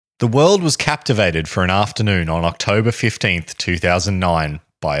The world was captivated for an afternoon on October 15th, 2009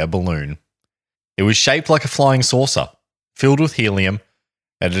 by a balloon. It was shaped like a flying saucer, filled with helium,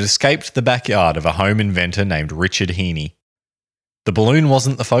 and it escaped the backyard of a home inventor named Richard Heaney. The balloon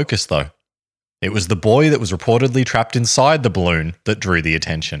wasn't the focus, though. It was the boy that was reportedly trapped inside the balloon that drew the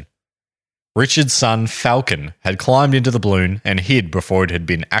attention. Richard's son, Falcon, had climbed into the balloon and hid before it had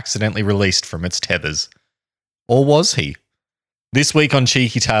been accidentally released from its tethers. Or was he? This week on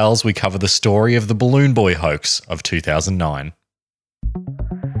Cheeky Tales, we cover the story of the Balloon Boy Hoax of 2009.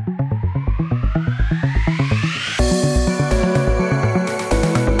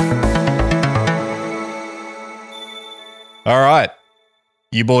 All right.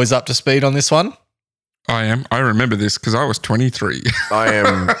 You boys up to speed on this one? I am. I remember this because I was 23.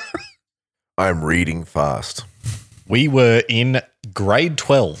 I am reading fast. We were in grade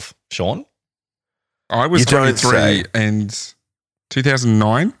 12, Sean. I was 23 and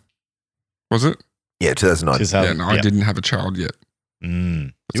 2009, was it? Yeah, 2009. Yeah, no, I didn't have a child yet.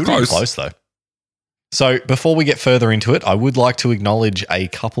 You were close, though. So before we get further into it, I would like to acknowledge a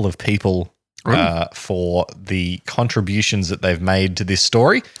couple of people for the contributions that they've made to this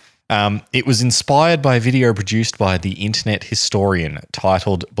story. It was inspired by a video produced by the internet historian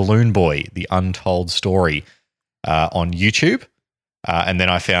titled Balloon Boy, The Untold Story on YouTube. And then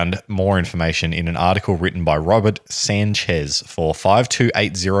I found more information in an article written by Robert Sanchez for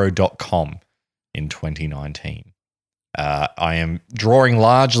 5280.com in 2019. I am drawing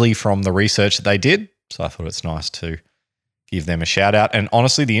largely from the research that they did, so I thought it's nice to give them a shout out. And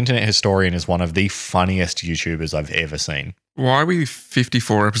honestly, the internet historian is one of the funniest YouTubers I've ever seen. Why are we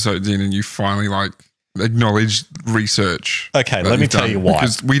 54 episodes in and you finally acknowledged research? Okay, let me tell you why.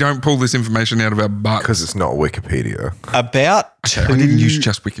 Because we don't pull this information out of our butt. Because it's not Wikipedia. I didn't use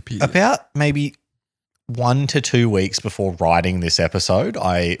just Wikipedia. About maybe 1 to 2 weeks before writing this episode,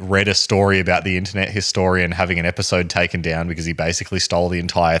 I read a story about the internet historian having an episode taken down because he basically stole the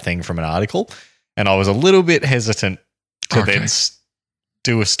entire thing from an article. And I was a little bit hesitant to then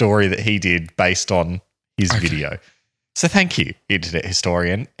do a story that he did based on his video. So thank you, internet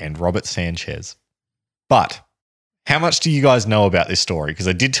historian and Robert Sanchez. But how much do you guys know about this story? Because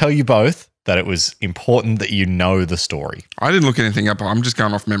I did tell you both that it was important that you know the story. I didn't look anything up. I'm just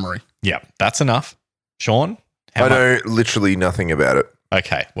going off memory. Yeah, that's enough. Sean? I know literally nothing about it.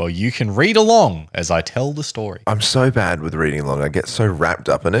 Okay, well, you can read along as I tell the story. I'm so bad with reading along. I get so wrapped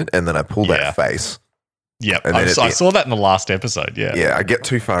up in it and then I pull that face. Yeah, I saw that in the last episode, yeah. Yeah, I get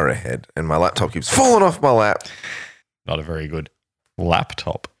too far ahead and my laptop keeps falling off my lap. Not a very good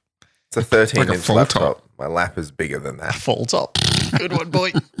laptop. It's a 13-inch laptop. Top. My lap is bigger than that. Full top. Good one,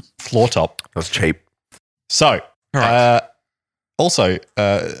 boy. Floor top. That was cheap. So, also,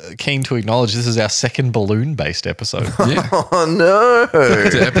 keen to acknowledge this is our second balloon-based episode. Yeah. Oh, no.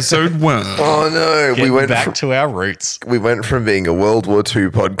 To episode 1. Oh, no. We went back to our roots. We went from being a World War II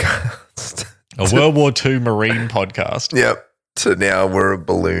podcast. A World War II Marine podcast. Yep. To now we're a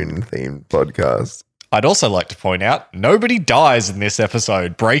balloon-themed podcast. I'd also like to point out, nobody dies in this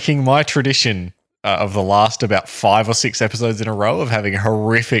episode, breaking my tradition of the last about 5 or 6 episodes in a row of having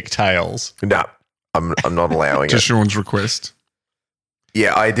horrific tales. No, I'm not allowing To it. Sean's request.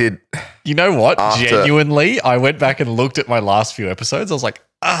 Yeah, I did. You know what? Genuinely, I went back and looked at my last few episodes. I was like,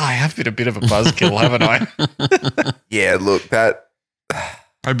 I have been a bit of a buzzkill, haven't I? Yeah, look, that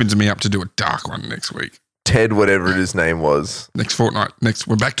Opens me up to do a dark one next week. Ted, whatever his name was. Next fortnight.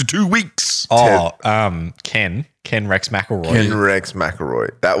 We're back to 2 weeks. Oh, Ken Rex McElroy. Ken Rex McElroy.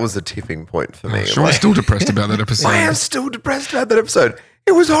 That was a tipping point for me. Sean's still depressed about that episode. I am still depressed about that episode.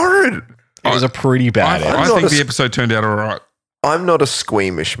 It was horrid. It was a pretty bad episode. I think the episode turned out all right. I'm not a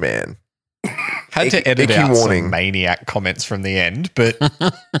squeamish man. Had to edit out some maniac comments from the end, but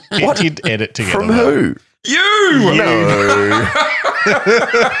it did edit together. From who? You! No.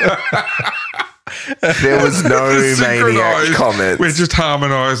 There was no maniac comments. We're just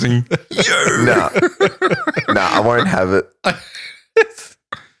harmonising. You! No, I won't have it.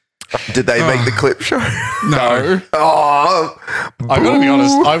 Did they make the clip show? No. Oh, I gotta be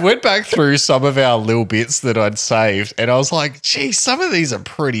honest, I went back through some of our little bits that I'd saved and I was like, geez, some of these are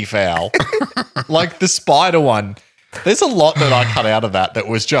pretty foul. Like the spider one. There's a lot that I cut out of that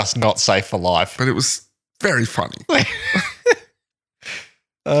was just not safe for life. But it was very funny.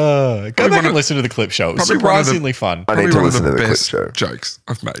 Go back and listen to the clip show. It was surprisingly fun. I need to listen to the clip show. Jokes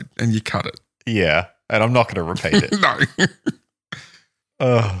I've made, and you cut it. Yeah, and I'm not going to repeat it. No.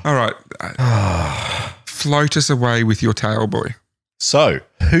 All right. Float us away with your tale, boy. So,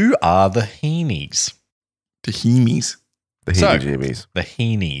 who are the Heanies? The Heamies. The heebie-jeebies. The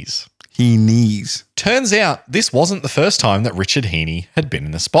Heanies. Heaney's. Turns out this wasn't the first time that Richard Heaney had been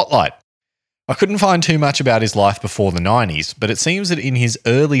in the spotlight. I couldn't find too much about his life before the 90s, but it seems that in his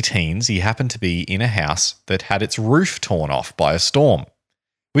early teens he happened to be in a house that had its roof torn off by a storm,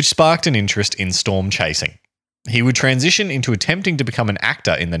 which sparked an interest in storm chasing. He would transition into attempting to become an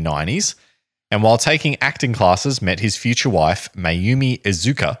actor in the 90s, and while taking acting classes met his future wife, Mayumi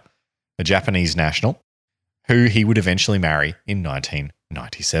Izuka, a Japanese national, who he would eventually marry in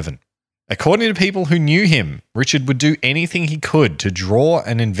 1997. According to people who knew him, Richard would do anything he could to draw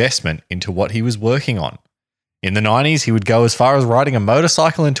an investment into what he was working on. In the 90s, he would go as far as riding a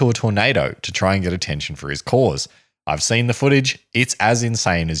motorcycle into a tornado to try and get attention for his cause. I've seen the footage. It's as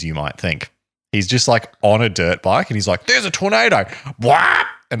insane as you might think. He's just like on a dirt bike and he's like, there's a tornado. Whap!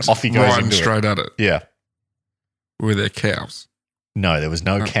 And off he goes. Riding straight at it. Yeah. Were there cows? No, there was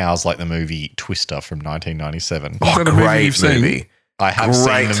no cows like the movie Twister from 1997. Oh, is that a movie you've seen? I have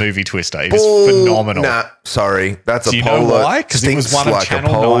seen the movie Twister. It is phenomenal. Nah, sorry. That's Do a you polo. know why? Because it was one of like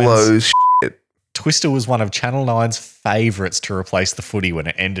Channel a polo 9's. shit. Twister was one of Channel 9's favourites to replace the footy when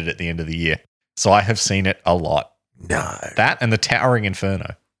it ended at the end of the year. So I have seen it a lot. No. That and the Towering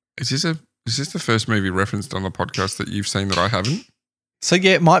Inferno. Is this the first movie referenced on the podcast that you've seen that I haven't? So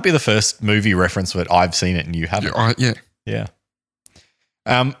yeah, it might be the first movie reference that I've seen it and you haven't. Yeah.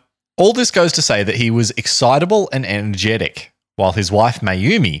 All this goes to say that he was excitable and energetic, while his wife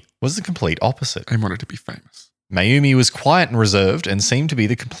Mayumi was the complete opposite. I wanted to be famous. Mayumi was quiet and reserved and seemed to be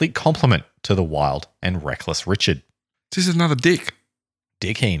the complete complement to the wild and reckless Richard. This is another Dick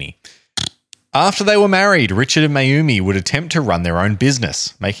Heaney. After they were married, Richard and Mayumi would attempt to run their own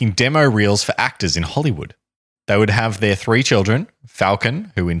business, making demo reels for actors in Hollywood. They would have their 3 children,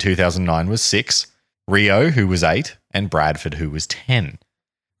 Falcon, who in 2009 was 6, Rio, who was 8, and Bradford, who was 10.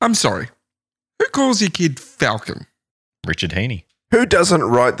 I'm sorry. Who calls your kid Falcon? Richard Heaney. Who doesn't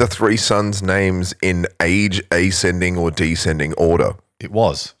write the 3 sons' names in age ascending or descending order? It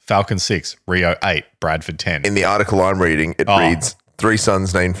was Falcon 6, Rio 8, Bradford 10. In the article I'm reading, it reads 3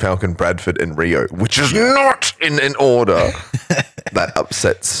 sons named Falcon, Bradford, and Rio, which is not in an order. That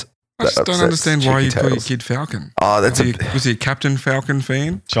upsets. I just don't understand why you call your kid Falcon. Oh, was he a Captain Falcon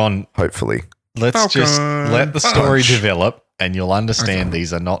fan? John, hopefully. Let's just let the story develop and you'll understand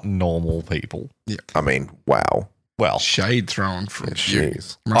these are not normal people. Yeah. I mean, wow. Well, shade thrown from you.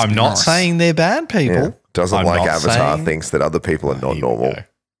 I'm not saying they're bad people. Yeah. Doesn't like Avatar, thinks that other people are not normal.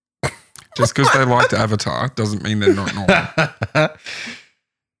 Just because they liked Avatar doesn't mean they're not normal.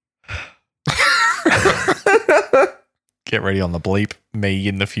 Get ready on the bleep me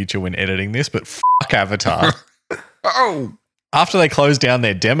in the future when editing this, but fuck Avatar. Oh. After they closed down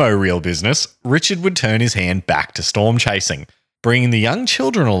their demo reel business, Richard would turn his hand back to storm chasing, bringing the young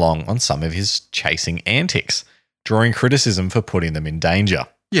children along on some of his chasing antics, drawing criticism for putting them in danger.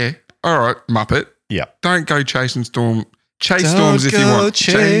 Yeah. All right, Muppet. Yeah. Don't go chasing storm. Chase storms if you want. Don't go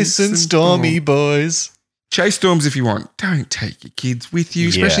chasing stormy boys. Chase storms if you want. Don't take your kids with you,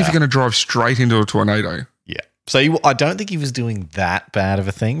 especially if you're going to drive straight into a tornado. Yeah. So I don't think he was doing that bad of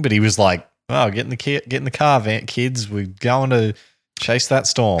a thing, but he was like, "Oh, get in the car, kids. We're going to chase that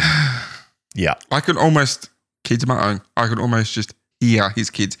storm." Yeah. Kids of my own, I could almost just hear his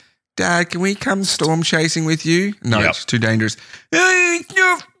kids. Dad, can we come storm chasing with you? No, it's too dangerous. It's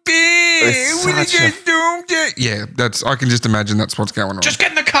no fair. Yeah, I can just imagine that's what's going on. Just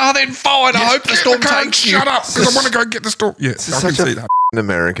get in the car then, fine. I hope the storm takes you. Shut up, because I want to go get the storm. Yeah, I can see that. An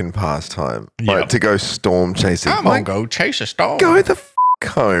American pastime. Like, to go storm chasing. Come on, go chase a storm. Go the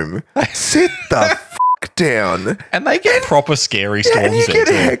home. Sit the down. And they get proper scary storms. And you get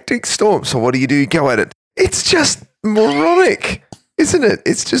a hectic storm. So what do? You go at it. It's just moronic, isn't it?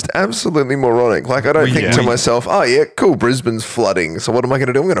 It's just absolutely moronic. Like, I don't think to myself, oh, yeah, cool, Brisbane's flooding. So what am I going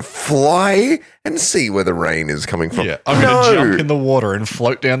to do? I'm going to fly and see where the rain is coming from. Yeah, I'm going to jump in the water and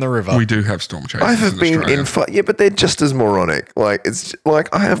float down the river. We do have storm chasers. I have been in but they're just as moronic. Like, it's like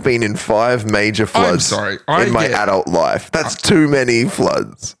I have been in 5 major floods in my adult life. That's too many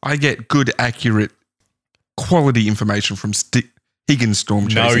floods. I get good, accurate, quality information from Higgins storm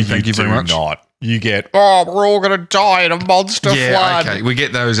chasing. No, Thank you very much. Not. You get, we're all going to die in a monster flood. Okay, we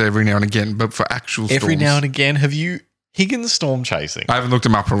get those every now and again, but for actual storms. Every now and again, have you Higgins storm chasing? I haven't looked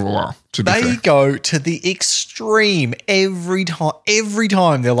them up for a while, to be fair. They go to the extreme every time. Every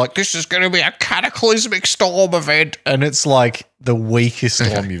time they're like, this is going to be a cataclysmic storm event. And it's like the weakest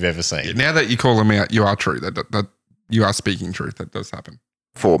storm you've ever seen. Yeah, now that you call them out, you are true. That you are speaking truth. That does happen.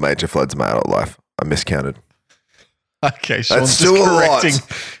 4 major floods in my adult life. I miscounted. Okay, Sean's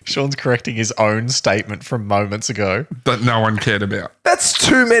correcting his own statement from moments ago. That no one cared about. That's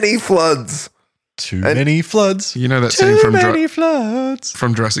too many floods. Many floods. You know that scene from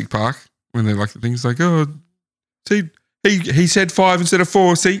Jurassic Park when they're like, things like, oh, see, he said 5 instead of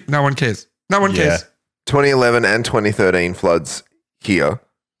 4. See, no one cares. No one cares. 2011 and 2013 floods here.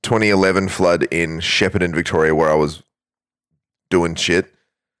 2011 flood in Shepparton, Victoria, where I was doing shit.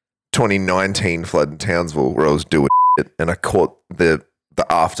 2019 flood in Townsville, where I was doing shit, and I caught the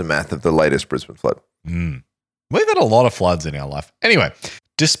aftermath of the latest Brisbane flood. We've had a lot of floods in our life. Anyway,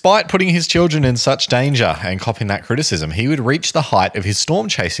 despite putting his children in such danger and copping that criticism, he would reach the height of his storm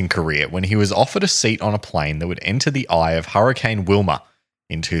chasing career when he was offered a seat on a plane that would enter the eye of Hurricane Wilma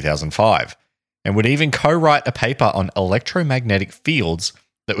in 2005, and would even co-write a paper on electromagnetic fields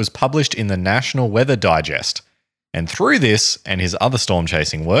that was published in the National Weather Digest. And through this and his other storm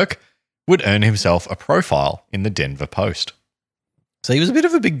chasing work, would earn himself a profile in the Denver Post. So he was a bit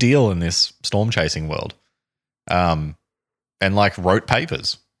of a big deal in this storm chasing world. And like wrote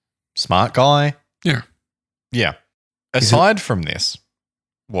papers. Smart guy. Yeah. Yeah. Aside from this,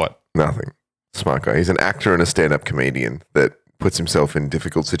 what? Nothing. Smart guy. He's an actor and a stand-up comedian that puts himself in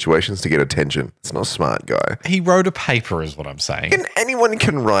difficult situations to get attention. It's not a smart guy. He wrote a paper is what I'm saying. Anyone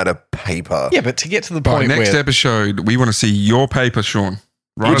can write a paper. Yeah, but to get to the point where... Next episode, we want to see your paper, Sean.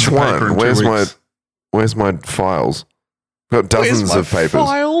 Write Which one? Where's my files? I've got dozens of papers.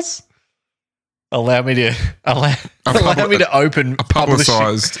 Files? Allow me to open a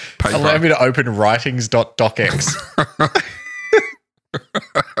publicized paper. Allow me to open writings.docx.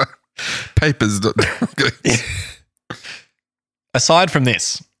 Papers.docx. Aside from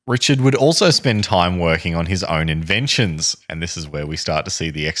this, Richard would also spend time working on his own inventions, and this is where we start to see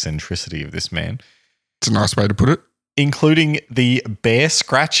the eccentricity of this man. It's a nice way to put it. Including the bear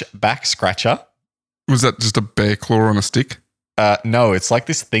scratch back scratcher. Was that just a bear claw on a stick? No, it's like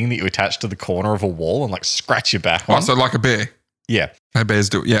this thing that you attach to the corner of a wall and like scratch your back on. Oh, so like a bear? Yeah. How bears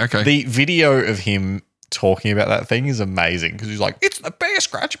do it. Yeah, okay. The video of him talking about that thing is amazing because he's like, it's the bear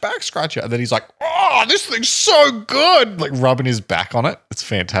scratch back scratcher. And then he's like, oh, this thing's so good. Like rubbing his back on it. It's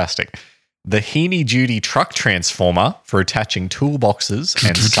fantastic. The Heaney Duty truck transformer for attaching toolboxes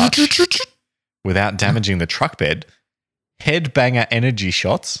and such without damaging the truck bed. Headbanger energy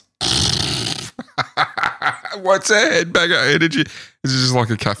shots. What's a headbanger energy? Is it just like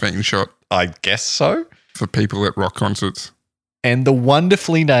a caffeine shot? I guess so. For people at rock concerts. And the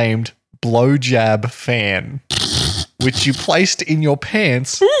wonderfully named blowjab fan, which you placed in your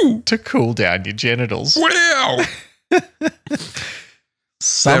pants to cool down your genitals. Wow.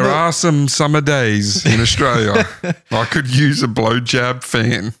 There are some summer days in Australia. I could use a blowjab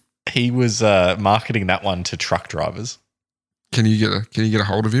fan. He was marketing that one to truck drivers. Can you get a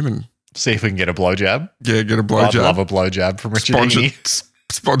hold of him and see if we can get a blowjab? Yeah, get a blowjab. I'd love a blowjab from Richard Heaney.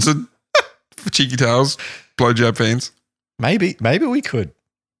 Sponsored for Cheeky Tales, blowjab fans. Maybe we could.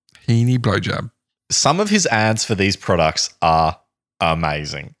 Heaney blowjab. Some of his ads for these products are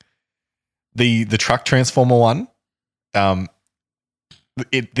amazing. The truck transformer one, the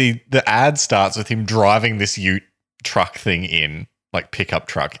ad starts with him driving this ute truck thing in, like pickup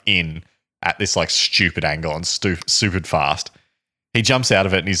truck in at this like stupid angle and stupid fast. He jumps out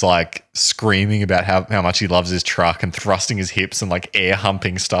of it and he's like screaming about how much he loves his truck and thrusting his hips and like air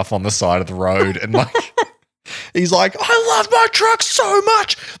humping stuff on the side of the road. And like, he's like, I love my truck so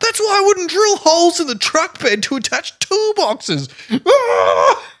much. That's why I wouldn't drill holes in the truck bed to attach toolboxes.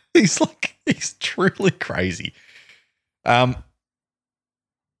 He's truly crazy.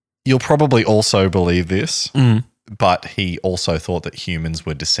 You'll probably also believe this, but he also thought that humans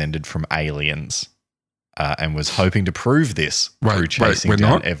were descended from aliens. And was hoping to prove this through chasing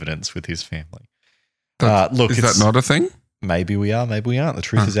down evidence with his family. Look, is that not a thing? Maybe we are, maybe we aren't. The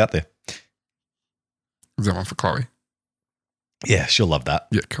truth is out there. Is that one for Chloe? Yeah, she'll love that.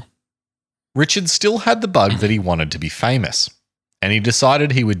 Yeah, cool. Richard still had the bug that he wanted to be famous, and he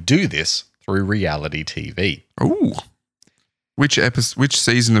decided he would do this through reality TV. Ooh. Which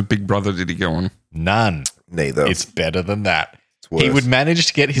season of Big Brother did he go on? None. Neither. It's better than that. He would manage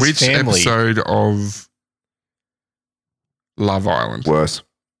to get his family. Which episode of Love Island? Worse.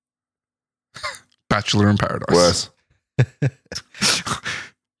 Bachelor in Paradise. Worse.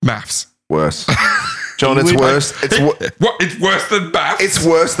 Maths. Worse. John, it's worse. What? It's worse than maths? It's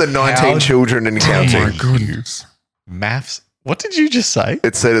worse than 19 children and counting. Oh my goodness. Maths? What did you just say?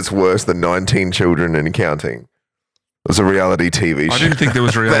 It said it's worse than 19 children and counting. It was a reality TV show. I didn't think there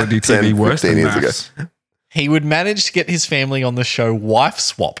was reality TV worse than maths. Ago. He would manage to get his family on the show Wife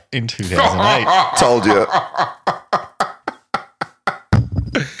Swap in 2008. Told you.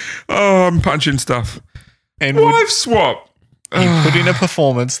 Oh, I'm punching stuff. And Wife Swap. He put in a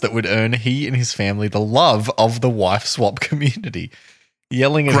performance that would earn he and his family the love of the Wife Swap community,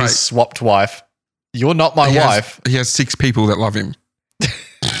 yelling at his swapped wife, "You're not my wife." He has 6 people that love him.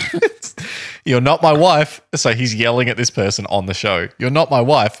 You're not my wife. So he's yelling at this person on the show. You're not my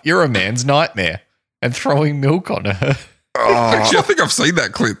wife. You're a man's nightmare. And throwing milk on her. Actually, I think I've seen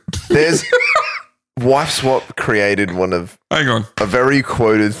that clip. There's Wife Swap created a very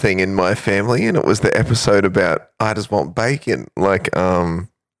quoted thing in my family, and it was the episode about I just want bacon. Like, was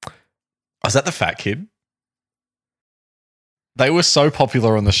that the fat kid? They were so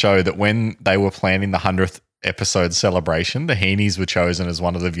popular on the show that when they were planning the 100th episode celebration, the Heenies were chosen as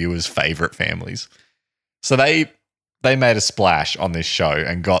one of the viewers' favorite families. So they made a splash on this show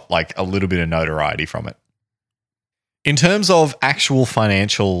and got like a little bit of notoriety from it. In terms of actual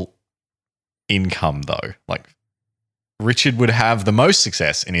financial income, though, like Richard would have the most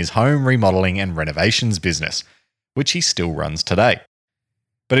success in his home remodeling and renovations business, which he still runs today.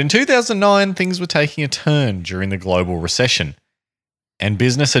 But in 2009, things were taking a turn during the global recession, and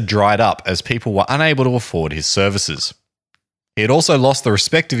business had dried up as people were unable to afford his services. He had also lost the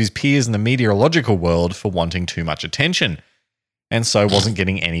respect of his peers in the meteorological world for wanting too much attention, and so wasn't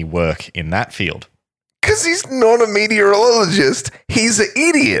getting any work in that field. Because he's not a meteorologist. He's an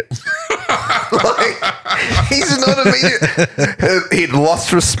idiot. He's not a meteorologist. He'd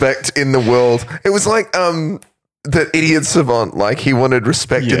lost respect in the world. It was like the idiot savant. Like he wanted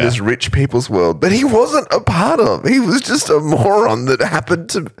respect in this rich people's world that he wasn't a part of. He was just a moron that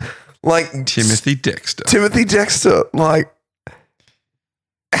happened to like Timothy Dexter. Like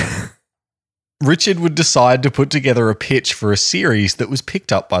Richard would decide to put together a pitch for a series that was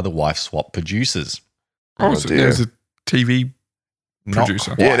picked up by the Wife Swap producers. Oh, so there's a TV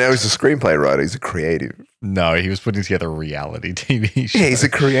producer. Yeah, now he's a screenplay writer. He's a creative. No, he was putting together a reality TV show. Yeah, he's a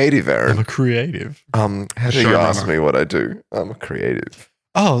creative, Aaron. I'm a creative. How do you ask me what I do? I'm a creative.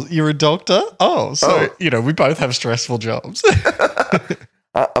 Oh, you're a doctor? Oh, so, we both have stressful jobs.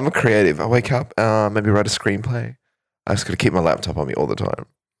 I'm a creative. I wake up, maybe write a screenplay. I just got to keep my laptop on me all the time.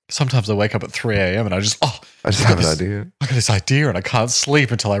 Sometimes I wake up at 3 a.m. and I just have an idea. I got this idea and I can't sleep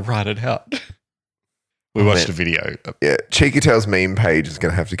until I write it out. We watched a video. Yeah, Cheeky Tail's meme page is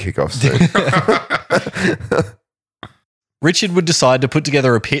going to have to kick off soon. Richard would decide to put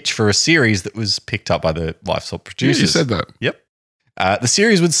together a pitch for a series that was picked up by the Wife Swap producers. You said that. Yep. The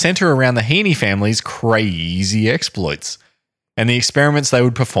series would center around the Heaney family's crazy exploits and the experiments they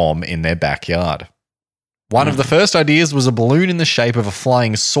would perform in their backyard. One of the first ideas was a balloon in the shape of a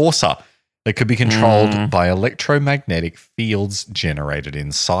flying saucer that could be controlled by electromagnetic fields generated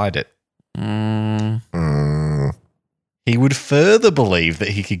inside it. He would further believe that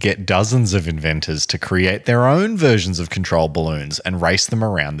he could get dozens of inventors to create their own versions of controlled balloons and race them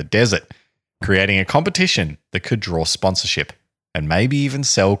around the desert, creating a competition that could draw sponsorship and maybe even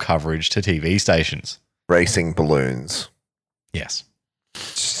sell coverage to TV stations. Racing balloons. Yes.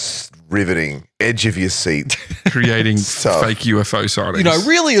 Just riveting. Edge of your seat. Creating fake UFO sightings.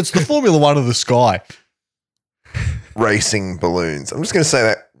 Really, it's the Formula One of the sky. Racing balloons. I'm just going to say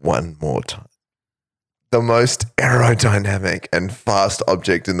that one more time. The most aerodynamic and fast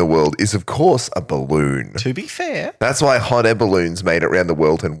object in the world is, of course, a balloon. To be fair. That's why hot air balloons made it around the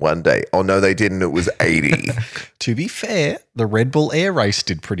world in one day. Oh, no, they didn't. It was 80. To be fair, the Red Bull Air Race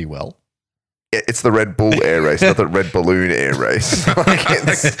did pretty well. It's the Red Bull Air Race, not the Red Balloon Air Race.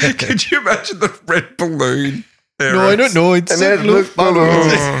 Could you imagine the Red Balloon Air Race? I don't know. It's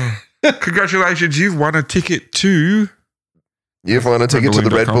Congratulations, you've won a ticket to... You've won a ticket to the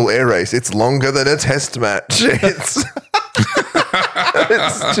Red Bull Air Race. It's longer than a test match. It's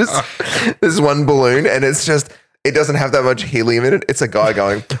just there's one balloon and it doesn't have that much helium in it. It's a guy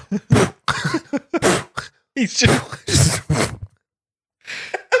going. He's just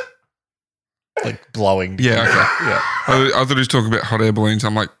like blowing. Yeah, okay. Yeah. I thought he was talking about hot air balloons.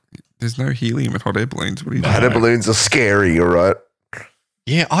 I'm like, there's no helium in hot air balloons. What are you doing? Hot air balloons are scary, all right?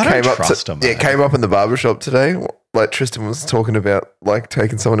 Yeah, I don't trust them. Yeah, it came up in the barbershop today. Like Tristan was talking about like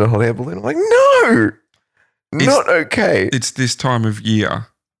taking someone in a hot air balloon. I'm like, no, not okay. It's this time of year.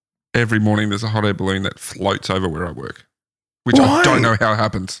 Every morning there's a hot air balloon that floats over where I work, which I don't know how it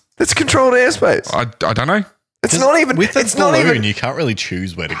happens. It's controlled airspace. I don't know. It's not even with it's balloon, not even. You can't really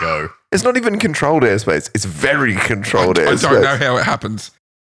choose where to go. It's not even controlled airspace. It's very controlled airspace. I don't know how it happens.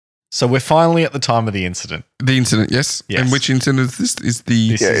 So we're finally at the time of the incident. The incident, yes. And which incident is this? Is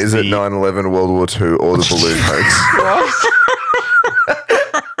it 9/11, World War II, or the balloon hoax?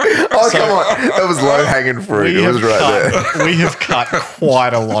 Come on. That was low-hanging fruit. It was right there. We have cut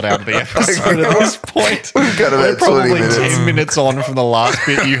quite a lot out of the episode at this point. We've got about 20 minutes. 10 minutes on from the last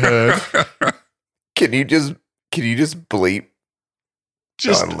bit you heard. Can you just bleep?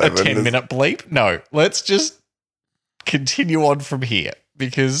 Just a 10-minute bleep? No. Let's just continue on from here.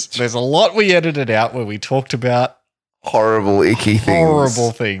 Because there's a lot we edited out where we talked about horrible, icky things.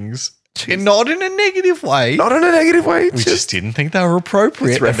 Horrible things. Not in a negative way. Not in a negative way. We just didn't think they were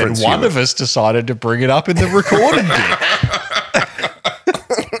appropriate. And then one of us decided to bring it up in the recorded bit.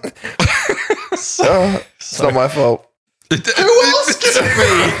 It's not my fault. Who else could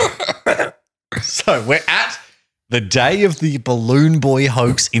it be? So we're at the day of the Balloon Boy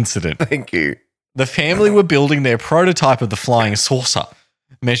Hoax incident. Thank you. The family were building their prototype of the flying saucer,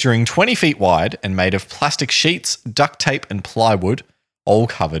 measuring 20 feet wide and made of plastic sheets, duct tape, and plywood, all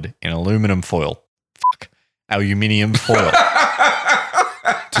covered in aluminum foil. Aluminium foil.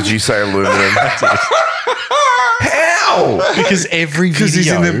 Did you say aluminum? How? Because every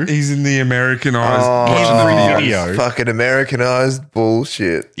video... he's in the Americanized watching the video. Fucking Americanized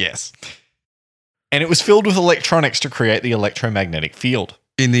bullshit. Yes. And it was filled with electronics to create the electromagnetic field.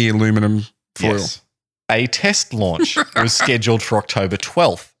 In the aluminum foil. Yes. A test launch was scheduled for October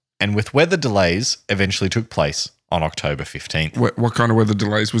 12th, and with weather delays, eventually took place on October 15th. What kind of weather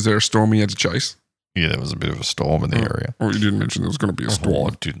delays? Was there a storm you had to chase? Yeah, there was a bit of a storm in the area. Oh, you didn't mention there was going to be a storm. Oh, I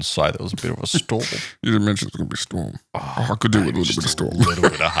didn't say there was a bit of a storm. You didn't mention there was going to be a storm. Oh, I could do with a little bit of storm. A little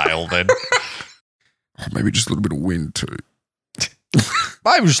bit of hail then. Maybe just a little bit of wind too.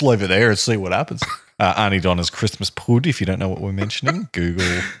 Maybe just leave it there and see what happens. Auntie Donna's Christmas Pud, if you don't know what we're mentioning, Google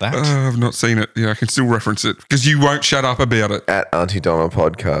that. I've not seen it. Yeah, I can still reference it because you won't shut up about it. At Auntie Donna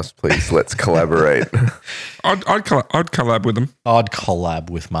Podcast, please, let's collaborate. I'd collab with them. I'd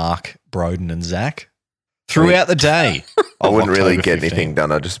collab with Mark, Broden and Zach throughout the day. I wouldn't really October get 15th. anything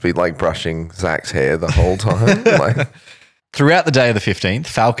done. I'd just be like brushing Zach's hair the whole time. Throughout the day of the 15th,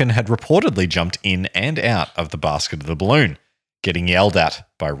 Falcon had reportedly jumped in and out of the basket of the balloon, getting yelled at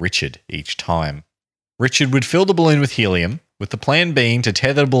by Richard each time. Richard would fill the balloon with helium, with the plan being to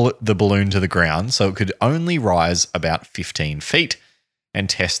tether the balloon to the ground so it could only rise about 15 feet and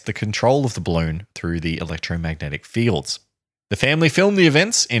test the control of the balloon through the electromagnetic fields. The family filmed the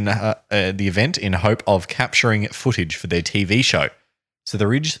event in hope of capturing footage for their TV show. So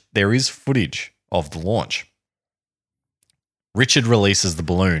there is footage of the launch. Richard releases the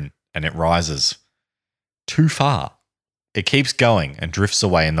balloon and it rises. Too far. It keeps going and drifts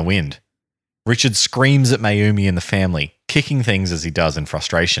away in the wind. Richard screams at Mayumi and the family, kicking things as he does in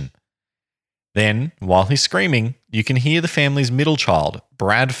frustration. Then, while he's screaming, you can hear the family's middle child,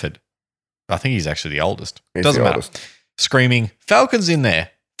 Bradford. I think he's actually the oldest. Doesn't matter. Screaming, "Falcon's in there!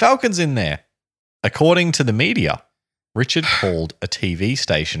 Falcon's in there!" According to the media, Richard called a TV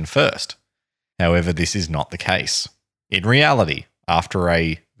station first. However, this is not the case. In reality, after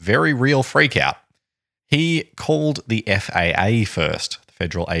a very real freakout, he called the FAA first, the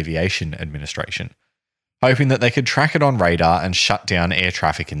Federal Aviation Administration, hoping that they could track it on radar and shut down air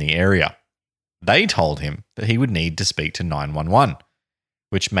traffic in the area. They told him that he would need to speak to 911,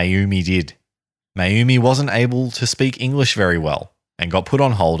 which Mayumi did. Mayumi wasn't able to speak English very well and got put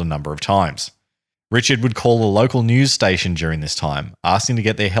on hold a number of times. Richard would call a local news station during this time, asking to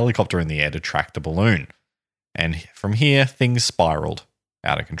get their helicopter in the air to track the balloon. And from here, things spiraled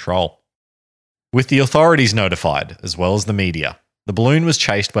out of control. With the authorities notified, as well as the media, the balloon was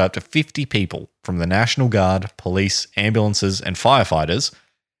chased by up to 50 people from the National Guard, police, ambulances, and firefighters,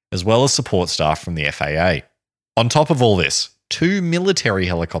 as well as support staff from the FAA. On top of all this, 2 military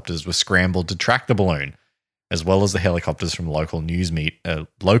helicopters were scrambled to track the balloon, as well as the helicopters from local news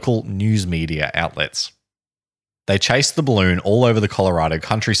media outlets. They chased the balloon all over the Colorado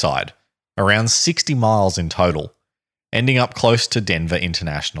countryside, around 60 miles in total, ending up close to Denver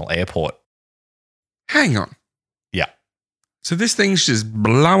International Airport. Hang on. Yeah. So this thing's just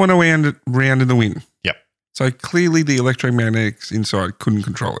blowing around in the wind. Yep. So clearly the electromagnetics inside couldn't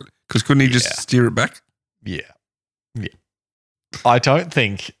control it. Because couldn't he just steer it back? Yeah. Yeah. I don't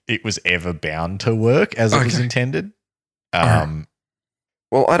think it was ever bound to work as it was intended.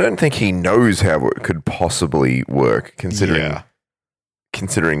 Well, I don't think he knows how it could possibly work,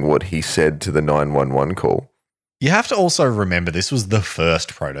 considering what he said to the 911 call. You have to also remember this was the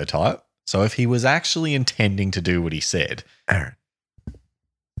first prototype. So if he was actually intending to do what he said. Aaron,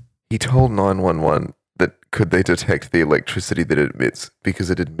 he told 911 that could they detect the electricity that it emits because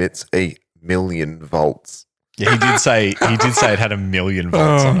it emits 1,000,000 volts. Yeah, he did say it had 1,000,000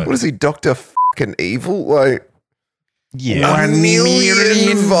 volts on it. What is he, Dr. Fucking Evil? Like, yeah.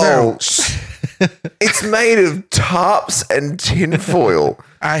 1,000,000 volts. It's made of tarps and tinfoil.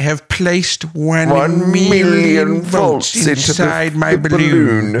 I have placed 1,000,000 volts inside my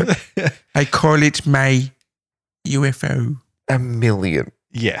balloon. I call it my UFO. 1,000,000.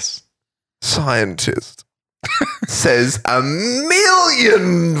 Yes. Scientist says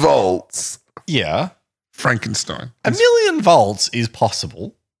 1,000,000 volts. Yeah. Frankenstein. 1,000,000 volts is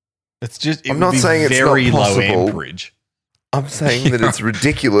possible. It's just, I'm not saying it's very not low possible. amperage. I'm saying that it's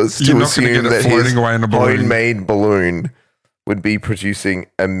ridiculous You're to not gonna assume get it that floating his away in a balloon. homemade balloon would be producing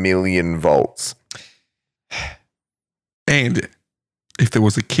 1,000,000 volts. And if there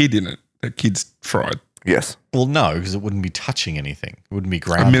was a kid in it, that kid's fried. Yes. Well, no, because it wouldn't be touching anything. It wouldn't be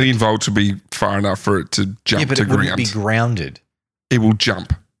grounded. 1,000,000 volts would be far enough for it to jump but to it wouldn't ground. be grounded. It will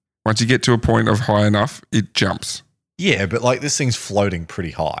jump. Once you get to a point of high enough, it jumps. Yeah, but like this thing's floating pretty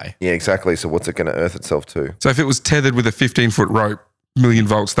high. Yeah, exactly. So what's it going to earth itself to? So if it was tethered with a 15-foot rope, 1,000,000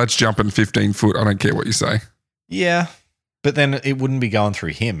 volts, that's jumping 15 foot. I don't care what you say. Yeah, but then it wouldn't be going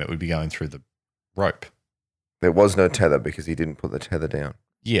through him. It would be going through the rope. There was no tether because he didn't put the tether down.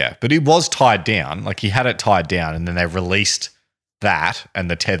 Yeah, but he was tied down. Like he had it tied down and then they released that and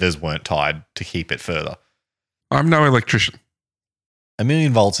the tethers weren't tied to keep it further. I'm no electrician.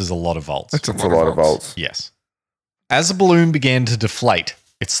 1,000,000 volts is a lot of volts. That's a lot of volts. Yes. As the balloon began to deflate,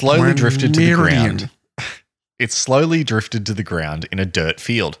 it slowly drifted to the ground. It slowly drifted to the ground in a dirt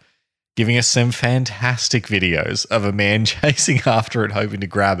field, giving us some fantastic videos of a man chasing after it, hoping to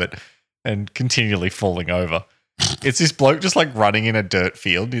grab it and continually falling over. It's this bloke just like running in a dirt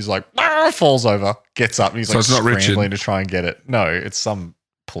field. He's like, falls over, gets up, and he's So like it's not Richard. scrambling to try and get it. No, it's some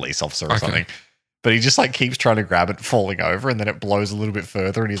police officer or Okay. something. But he just like keeps trying to grab it, falling over, and then it blows a little bit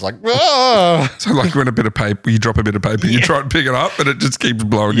further, and he's like, "Ah!" So like when a bit of paper, you drop a bit of paper, you try and pick it up, and it just keeps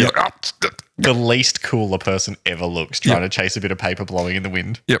blowing. Yeah. You're like, "Ah." The least cooler person ever looks trying to chase a bit of paper blowing in the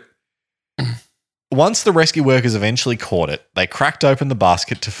wind. Yep. Once the rescue workers eventually caught it, they cracked open the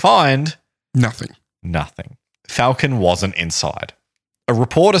basket to find Nothing. nothing. Falcon wasn't inside. A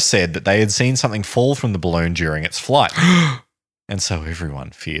reporter said that they had seen something fall from the balloon during its flight, and so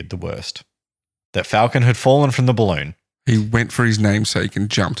everyone feared the worst. That Falcon had fallen from the balloon. He went for his namesake and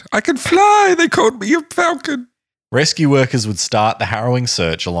jumped. I can fly. They called me a falcon. Rescue workers would start the harrowing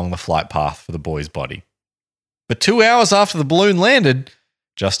search along the flight path for the boy's body. But 2 hours after the balloon landed,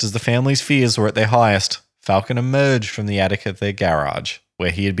 just as the family's fears were at their highest, Falcon emerged from the attic of their garage,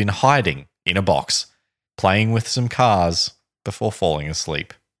 where he had been hiding in a box, playing with some cars before falling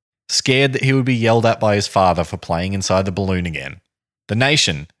asleep. Scared that he would be yelled at by his father for playing inside the balloon again, the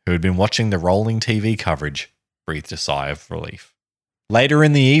nation, who had been watching the rolling TV coverage, breathed a sigh of relief. Later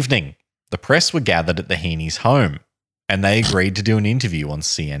in the evening, the press were gathered at the Heaney's home, and they agreed to do an interview on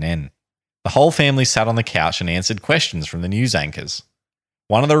CNN. The whole family sat on the couch and answered questions from the news anchors.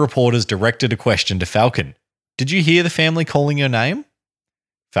 One of the reporters directed a question to Falcon. "Did you hear the family calling your name?"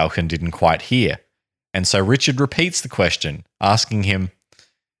 Falcon didn't quite hear, and so Richard repeats the question, asking him,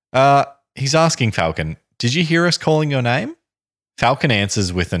 he's asking Falcon, "Did you hear us calling your name?" Falcon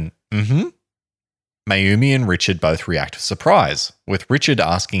answers with an mm-hmm. Mayumi and Richard both react with surprise, with Richard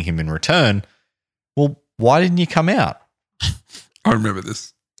asking him in return, "Well, why didn't you come out?" I remember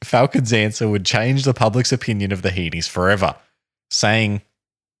this. Falcon's answer would change the public's opinion of the Heanies forever, saying,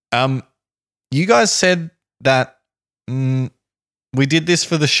 you guys said that we did this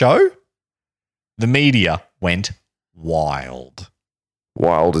for the show? The media went wild.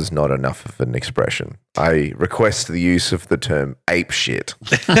 Wild is not enough of an expression. I request the use of the term ape shit.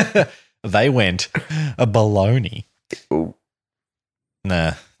 They went a baloney. Ooh.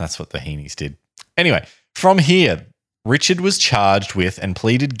 Nah, that's what the Heanies did. Anyway, from here, Richard was charged with and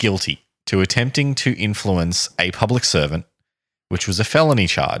pleaded guilty to attempting to influence a public servant, which was a felony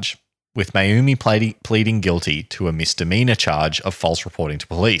charge, with Mayumi pleading guilty to a misdemeanor charge of false reporting to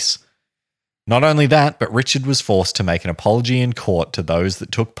police. Not only that, but Richard was forced to make an apology in court to those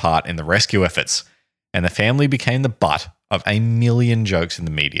that took part in the rescue efforts, and the family became the butt of 1 million jokes in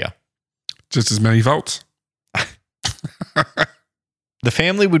the media. Just as many volts. The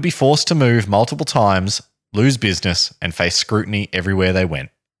family would be forced to move multiple times, lose business, and face scrutiny everywhere they went,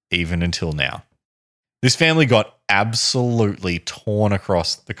 even until now. This family got absolutely torn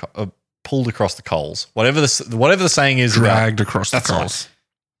across the pulled across the coals. Whatever the saying is, Dragged across the that's coals. right.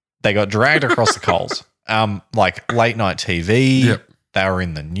 They got dragged across the coals. Like late night TV. Yep. They were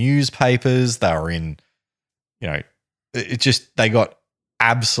in the newspapers. They were in, they got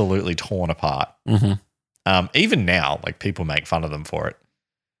absolutely torn apart. Mm-hmm. Even now, like people make fun of them for it.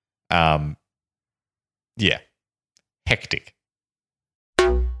 Yeah. Hectic.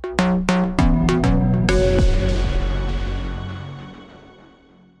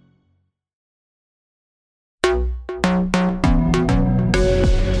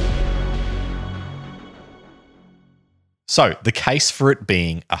 So, the case for it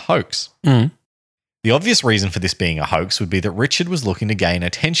being a hoax. Mm. The obvious reason for this being a hoax would be that Richard was looking to gain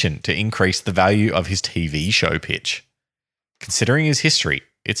attention to increase the value of his TV show pitch. Considering his history,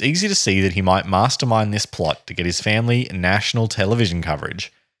 it's easy to see that he might mastermind this plot to get his family national television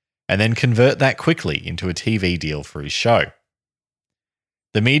coverage and then convert that quickly into a TV deal for his show.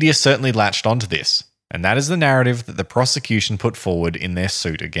 The media certainly latched onto this, and that is the narrative that the prosecution put forward in their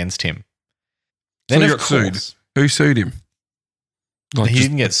suit against him. Then, so he got sued. Who sued him? He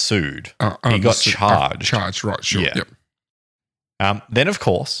didn't get sued. He got charged. Charged, right, sure. Yeah. Yep. Then, of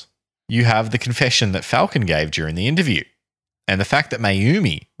course, you have the confession that Falcon gave during the interview, and the fact that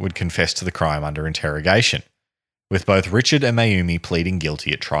Mayumi would confess to the crime under interrogation, with both Richard and Mayumi pleading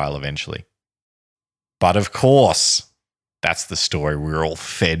guilty at trial eventually. But of course, that's the story we're all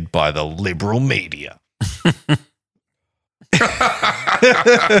fed by the liberal media.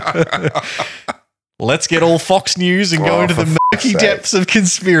 Let's get all Fox News and go into the murky depths of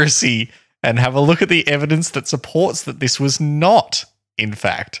conspiracy and have a look at the evidence that supports that this was not, in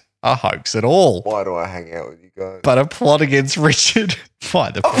fact, a hoax at all. Why do I hang out with you guys? But a plot against Richard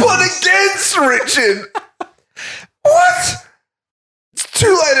by the police. A plot against Richard? What? It's too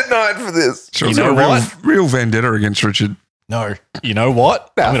late at night for this. Sure, you know what? Real vendetta against Richard. No. You know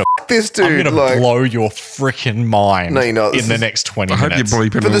what? I'm going to this dude. I'm going to blow your freaking mind in the next 20 minutes. I hope you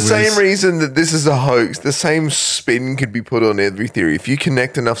bleep it. For the same reason that this is a hoax, the same spin could be put on every theory. If you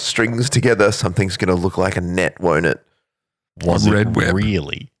connect enough strings together, something's going to look like a net, won't it? Was it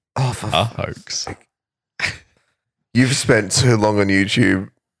really a hoax? You've spent too long on YouTube.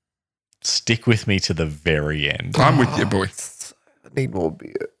 Stick with me to the very end. I'm with you, boy. I need more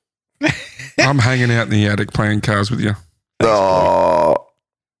beer. I'm hanging out in the attic playing cars with you. Oh.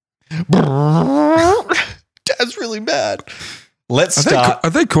 Dad's really mad. Let's start. Are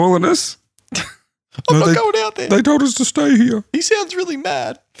they calling us? I'm not going out there. They told us to stay here. He sounds really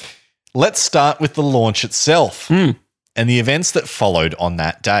mad. Let's start with the launch itself and the events that followed on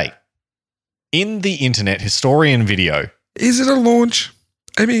that day. In the Internet Historian video. Is it a launch?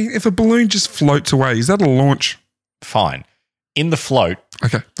 I mean, if a balloon just floats away, is that a launch? Fine. In the float.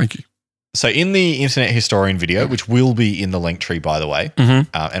 Okay, thank you. So in the Internet Historian video, which will be in the link tree, by the way, and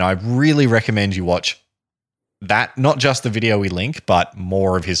I really recommend you watch that, not just the video we link, but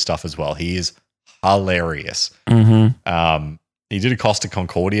more of his stuff as well. He is hilarious. He did a Costa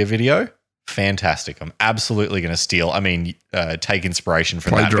Concordia video. Fantastic. I'm absolutely going to take inspiration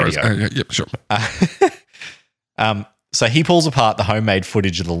from that video. Yep, sure. So he pulls apart the homemade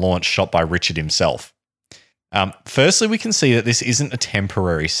footage of the launch shot by Richard himself. Firstly, we can see that this isn't a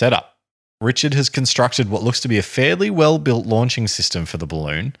temporary setup. Richard has constructed what looks to be a fairly well-built launching system for the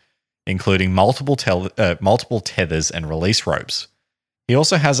balloon, including multiple tethers and release ropes. He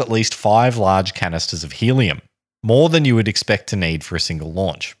also has at least 5 large canisters of helium, more than you would expect to need for a single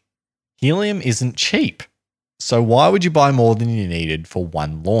launch. Helium isn't cheap, so why would you buy more than you needed for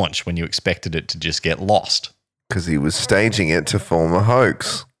one launch when you expected it to just get lost? Because he was staging it to form a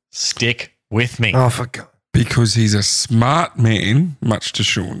hoax. Stick with me. Oh, for God. Because he's a smart man, much to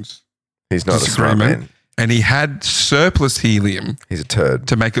Sean's. He's not a smart man. And he had surplus helium. He's a turd.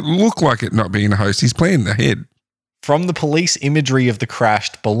 To make it look like it not being a hoax. He's playing the head. From the police imagery of the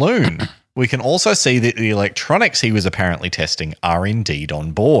crashed balloon, we can also see that the electronics he was apparently testing are indeed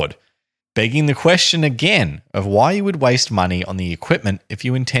on board, begging the question again of why you would waste money on the equipment if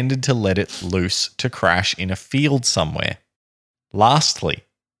you intended to let it loose to crash in a field somewhere. Lastly,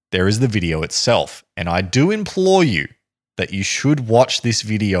 there is the video itself, and I do implore you that you should watch this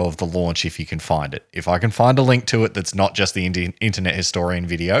video of the launch if you can find it. If I can find a link to it that's not just the Internet Historian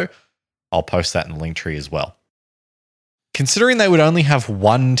video, I'll post that in the link tree as well. Considering they would only have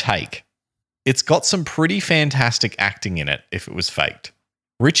one take, it's got some pretty fantastic acting in it if it was faked.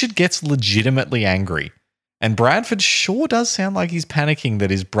 Richard gets legitimately angry, and Bradford sure does sound like he's panicking that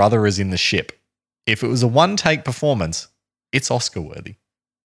his brother is in the ship. If it was a one-take performance, it's Oscar-worthy.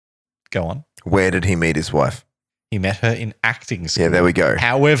 Go on. Where did he meet his wife? He met her in acting school. Yeah, there we go.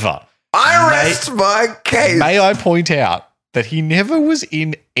 However, I rest my case. May I point out that he never was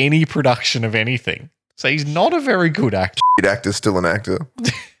in any production of anything. So he's not a very good actor. Actor's still an actor.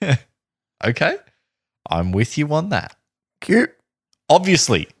 Okay. I'm with you on that. Cute.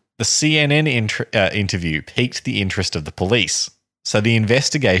 Obviously, the CNN interview piqued the interest of the police, so the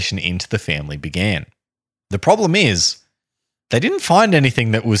investigation into the family began. The problem is, they didn't find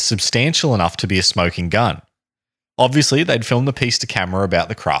anything that was substantial enough to be a smoking gun. Obviously, they'd filmed a piece to camera about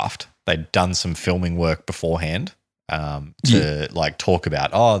the craft. They'd done some filming work beforehand to talk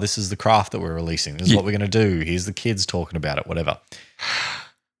about, this is the craft that we're releasing. This is what we're going to do. Here's the kids talking about it, whatever.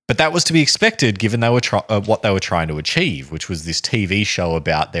 But that was to be expected given they were what they were trying to achieve, which was this TV show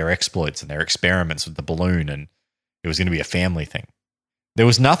about their exploits and their experiments with the balloon, and it was going to be a family thing. There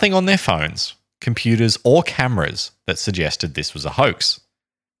was nothing on their phones, computers, or cameras that suggested this was a hoax.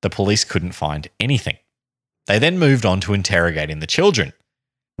 The police couldn't find anything. They then moved on to interrogating the children,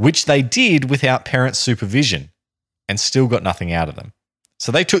 which they did without parents' supervision, and still got nothing out of them.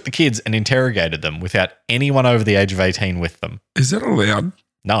 So they took the kids and interrogated them without anyone over the age of 18 with them. Is that allowed?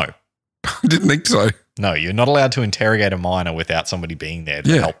 No. I didn't think so. No, you're not allowed to interrogate a minor without somebody being there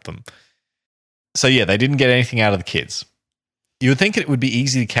to help them. So yeah, they didn't get anything out of the kids. You would think it would be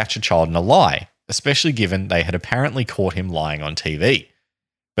easy to catch a child in a lie, especially given they had apparently caught him lying on TV.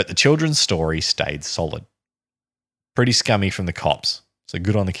 But the children's story stayed solid. Pretty scummy from the cops, so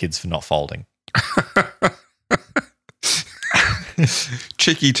good on the kids for not folding.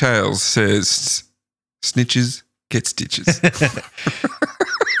 Cheeky Tails says, snitches get stitches.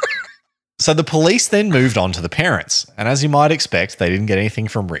 So the police then moved on to the parents, and as you might expect, they didn't get anything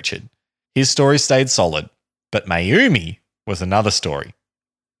from Richard. His story stayed solid, but Mayumi was another story.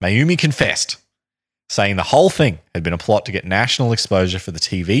 Mayumi confessed, saying the whole thing had been a plot to get national exposure for the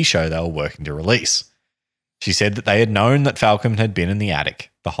TV show they were working to release. She said that they had known that Falcon had been in the attic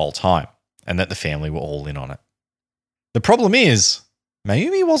the whole time, and that the family were all in on it. The problem is,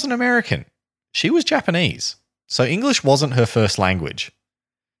 Mayumi wasn't American. She was Japanese, so English wasn't her first language.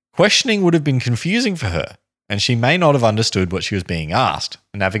 Questioning would have been confusing for her, and she may not have understood what she was being asked.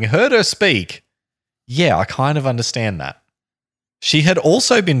 And having heard her speak, yeah, I kind of understand that. She had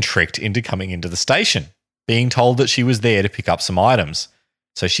also been tricked into coming into the station, being told that she was there to pick up some items,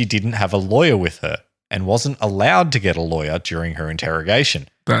 so she didn't have a lawyer with her and wasn't allowed to get a lawyer during her interrogation.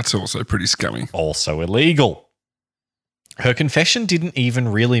 That's also pretty scummy. Also illegal. Her confession didn't even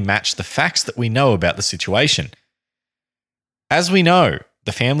really match the facts that we know about the situation. As we know,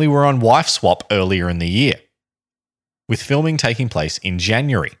 the family were on wife swap earlier in the year, with filming taking place in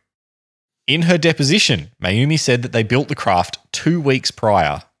January. In her deposition, Mayumi said that they built the craft 2 weeks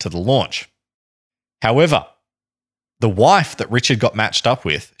prior to the launch. However, the wife that Richard got matched up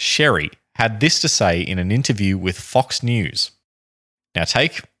with, Sherry, had this to say in an interview with Fox News. Now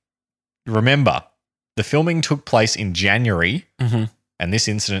remember, the filming took place in January, and this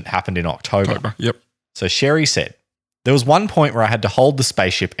incident happened in October. Yep. So Sherry said, there was one point where I had to hold the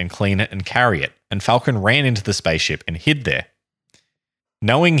spaceship and clean it and carry it, and Falcon ran into the spaceship and hid there.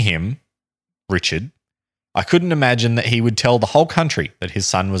 Knowing him, Richard, I couldn't imagine that he would tell the whole country that his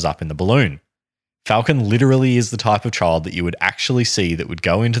son was up in the balloon. Falcon literally is the type of child that you would actually see that would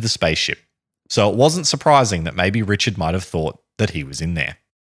go into the spaceship. So it wasn't surprising that maybe Richard might have thought that he was in there.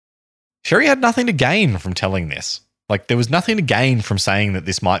 Sherry had nothing to gain from telling this. Like, there was nothing to gain from saying that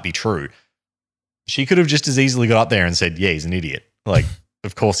this might be true. She could have just as easily got up there and said, yeah, he's an idiot. Like,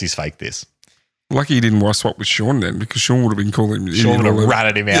 of course he's faked this. Lucky he didn't wife swap with Sean then, because Sean would have been calling him. Sean would have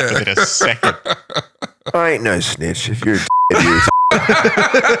ratted him out within a second. I ain't no snitch. If you're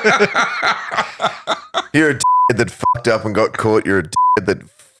you're a that fucked up and got caught, you're a that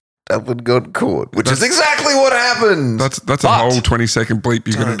fucked up and got caught, which is exactly what happened. That's a whole 20-second bleep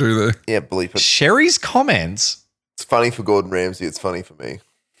you're going to do there. Yeah, bleep it. Sherry's comments. It's funny for Gordon Ramsay. It's funny for me.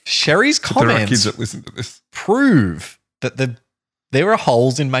 Sherry's comments there are kids that listen to this. Prove that there are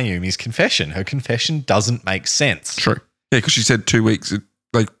holes in Mayumi's confession. Her confession doesn't make sense. True. Yeah, because she said 2 weeks.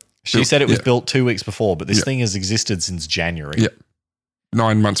 She said it was built 2 weeks before, but this thing has existed since January. Yeah.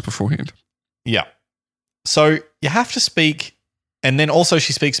 9 months beforehand. Yeah. So you have to speak. And then also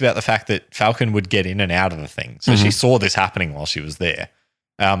she speaks about the fact that Falcon would get in and out of the thing. So she saw this happening while she was there.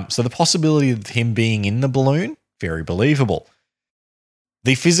 So the possibility of him being in the balloon, very believable.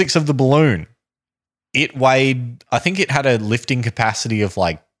 The physics of the balloon, it weighed, I think it had a lifting capacity of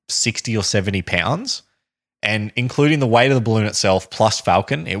like 60 or 70 pounds. And including the weight of the balloon itself plus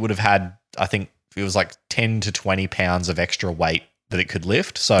Falcon, it would have had, I think it was like 10 to 20 pounds of extra weight that it could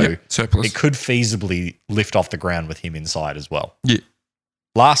lift. So surplus. It could feasibly lift off the ground with him inside as well. Yeah.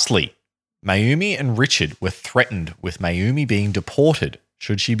 Lastly, Mayumi and Richard were threatened with Mayumi being deported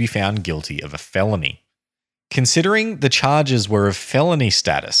should she be found guilty of a felony. Considering the charges were of felony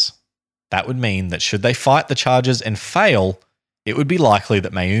status, that would mean that should they fight the charges and fail, it would be likely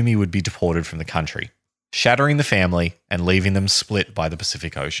that Mayumi would be deported from the country, shattering the family and leaving them split by the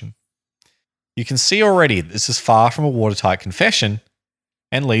Pacific Ocean. You can see already this is far from a watertight confession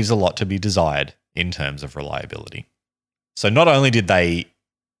and leaves a lot to be desired in terms of reliability. So not only did they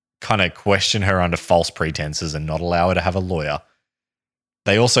kind of question her under false pretenses and not allow her to have a lawyer,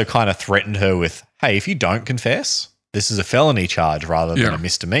 they also kind of threatened her with, hey, if you don't confess, this is a felony charge rather than a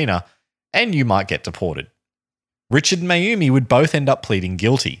misdemeanor, and you might get deported. Richard and Mayumi would both end up pleading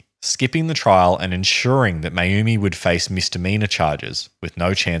guilty, skipping the trial and ensuring that Mayumi would face misdemeanor charges with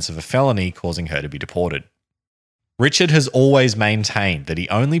no chance of a felony causing her to be deported. Richard has always maintained that he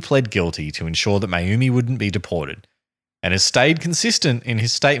only pled guilty to ensure that Mayumi wouldn't be deported, and has stayed consistent in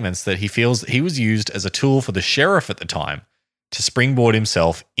his statements that he feels that he was used as a tool for the sheriff at the time to springboard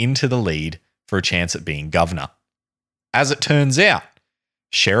himself into the lead for a chance at being governor. As it turns out,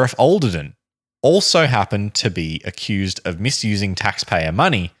 Sheriff Alderton also happened to be accused of misusing taxpayer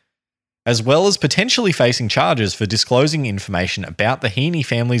money, as well as potentially facing charges for disclosing information about the Heaney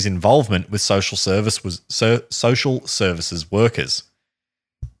family's involvement with social services workers.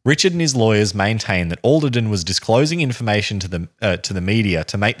 Richard and his lawyers maintain that Alderton was disclosing information to the media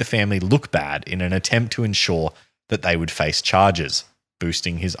to make the family look bad in an attempt to ensure that they would face charges,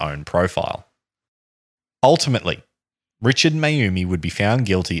 boosting his own profile. Ultimately, Richard Mayumi would be found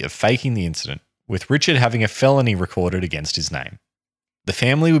guilty of faking the incident, with Richard having a felony recorded against his name. The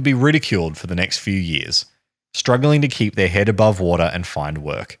family would be ridiculed for the next few years, struggling to keep their head above water and find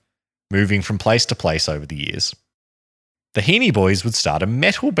work, moving from place to place over the years. The Heaney boys would start a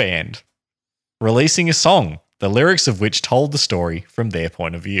metal band, releasing a song, the lyrics of which told the story from their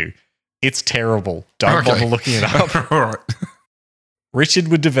point of view. It's terrible. Don't bother looking it up. All right. Richard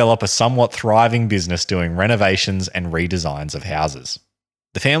would develop a somewhat thriving business doing renovations and redesigns of houses.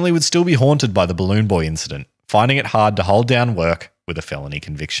 The family would still be haunted by the Balloon Boy incident, finding it hard to hold down work with a felony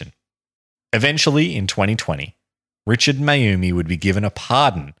conviction. Eventually, in 2020, Richard Mayumi would be given a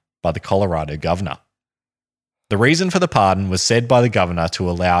pardon by the Colorado governor. The reason for the pardon was said by the governor to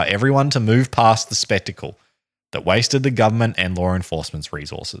allow everyone to move past the spectacle that wasted the government and law enforcement's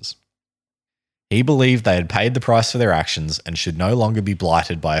resources. He believed they had paid the price for their actions and should no longer be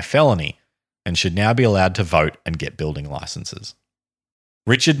blighted by a felony and should now be allowed to vote and get building licenses.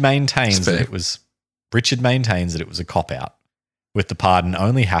 Richard maintains that it was a cop-out, with the pardon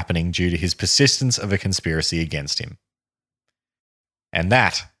only happening due to his persistence of a conspiracy against him. And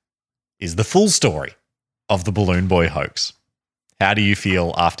that is the full story of the Balloon Boy hoax. How do you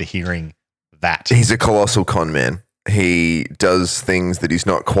feel after hearing that? He's a colossal con man. He does things that he's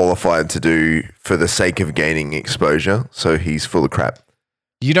not qualified to do for the sake of gaining exposure, so he's full of crap.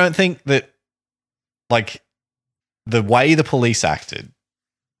 You don't think that, like, the way the police acted,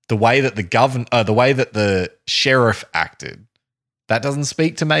 the way that the way that the sheriff acted, that doesn't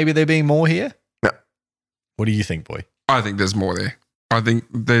speak to maybe there being more here? No. What do you think, boy? I think there's more there. I think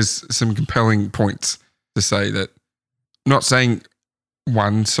there's some compelling points to say that, not saying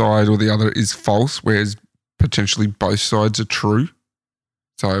one side or the other is false, whereas potentially both sides are true.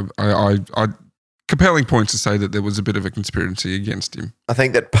 So I compelling points to say that there was a bit of a conspiracy against him. I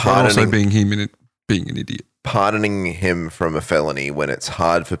think that also being an idiot. Pardoning him from a felony when it's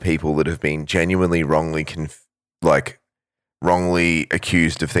hard for people that have been genuinely wrongly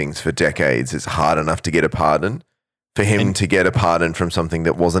accused of things for decades, it's hard enough to get a pardon. For him to get a pardon from something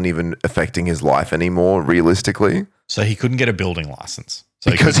that wasn't even affecting his life anymore, realistically. So he couldn't get a building license.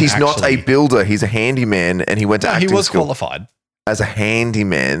 So because he's not a builder, he's a handyman, and he went to acting school. He was qualified. As a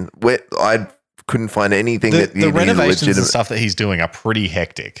handyman, I couldn't find anything that the renovations and stuff that he's doing are pretty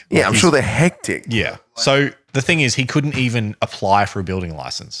hectic. Yeah, I'm sure they're hectic. Yeah. So the thing is, he couldn't even apply for a building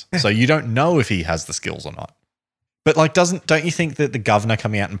license. So you don't know if he has the skills or not. But like, don't you think that the governor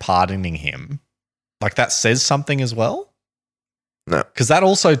coming out and pardoning him, like, that says something as well? No. Because that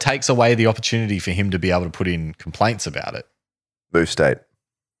also takes away the opportunity for him to be able to put in complaints about it. Move state.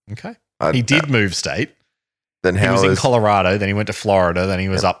 Okay. He did move state. Then he was in Colorado, then he went to Florida, then he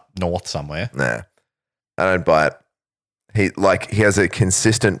was up north somewhere. Nah. I don't buy it. He has a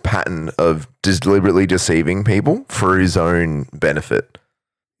consistent pattern of deliberately deceiving people for his own benefit.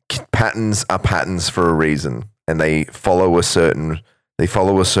 Patterns are patterns for a reason, and they follow a certain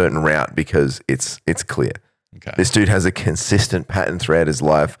route because it's clear. Okay. This dude has a consistent pattern throughout his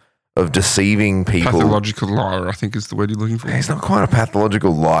life of deceiving people. Pathological liar, I think is the word you're looking for. He's not quite a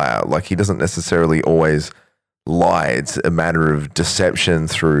pathological liar. Like, he doesn't necessarily always lie. It's a matter of deception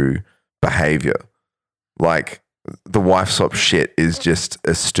through behavior. Like, the Wife Swap shit is just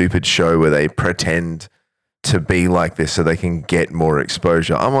a stupid show where they pretend to be like this so they can get more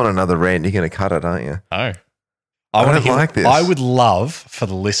exposure. I'm on another rant. You're going to cut it, aren't you? No. I don't like this. I would love for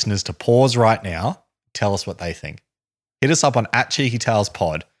the listeners to pause right now, tell us what they think. Hit us up on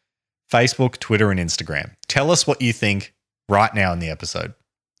 @CheekyTalesPod, Facebook, Twitter, and Instagram. Tell us what you think right now in the episode.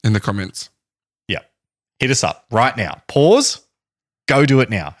 In the comments. Yeah. Hit us up right now. Pause, go do it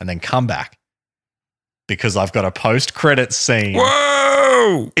now, and then come back. Because I've got a post-credits scene.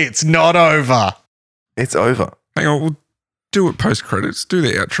 Whoa! It's not over. It's over. Hang on, we'll do it post-credits. Do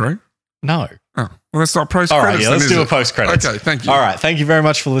the outro. No. Oh, well, that's not post-credits. All right, yeah, let's do a post-credits. Okay, thank you. All right, thank you very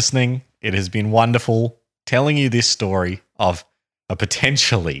much for listening. It has been wonderful telling you this story of a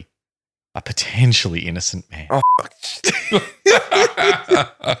potentially innocent man. Oh,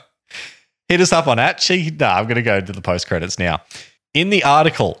 Hit us up on I'm going to go to the post-credits now. In the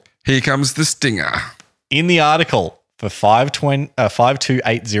article. Here comes the stinger. In the article for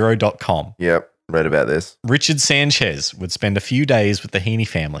 5280.com. Yep. Read about this. Richard Sanchez would spend a few days with the Heaney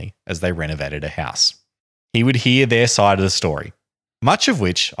family as they renovated a house. He would hear their side of the story, much of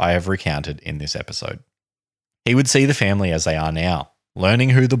which I have recounted in this episode. He would see the family as they are now,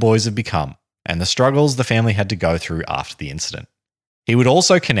 learning who the boys have become and the struggles the family had to go through after the incident. He would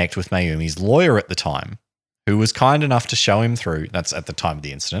also connect with Mayumi's lawyer at the time, who was kind enough to show him through, that's at the time of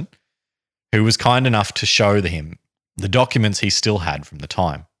the incident, who was kind enough to show him the documents he still had from the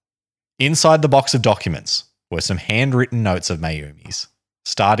time. Inside the box of documents were some handwritten notes of Mayumi's,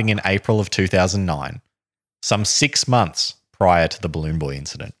 starting in April of 2009, some 6 months prior to the Balloon Boy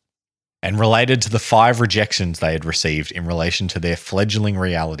incident, and related to the 5 rejections they had received in relation to their fledgling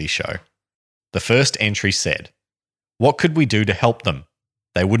reality show. The first entry said, "What could we do to help them?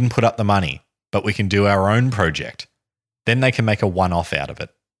 They wouldn't put up the money, but we can do our own project. Then they can make a one-off out of it."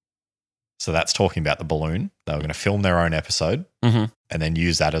 So that's talking about the balloon. They were going to film their own episode and then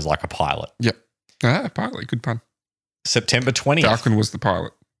use that as like a pilot. Yep. Pilot. Good pun. September 20th. Falcon was the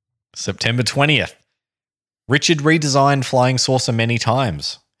pilot. September 20th. Richard redesigned Flying Saucer many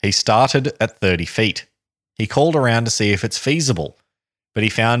times. He started at 30 feet. He called around to see if it's feasible, but he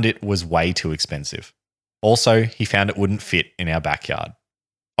found it was way too expensive. Also, he found it wouldn't fit in our backyard.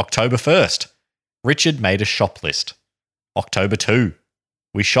 October 1st. Richard made a shop list. October 2.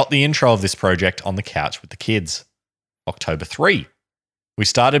 We shot the intro of this project on the couch with the kids. October 3. We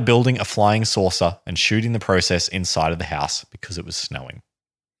started building a flying saucer and shooting the process inside of the house because it was snowing.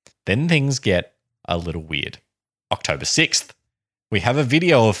 Then things get a little weird. October 6th. We have a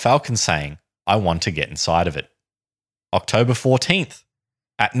video of Falcon saying, "I want to get inside of it." October 14th.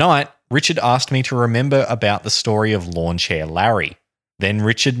 At night, Richard asked me to remember about the story of Lawn Chair Larry. Then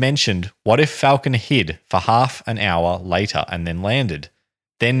Richard mentioned, what if Falcon hid for half an hour later and then landed?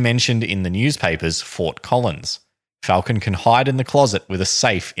 Then mentioned in the newspapers Fort Collins. Falcon can hide in the closet with a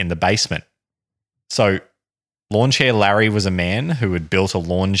safe in the basement. So, Lawn Chair Larry was a man who had built a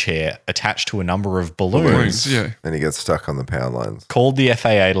lawn chair attached to a number of balloons. Yeah. And he gets stuck on the power lines. Called the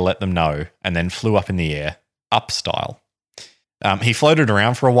FAA to let them know and then flew up in the air, up style. He floated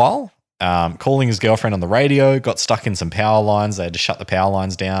around for a while, calling his girlfriend on the radio, got stuck in some power lines. They had to shut the power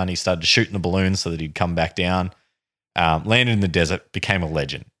lines down. He started shooting the balloons so that he'd come back down. Landed in the desert, became a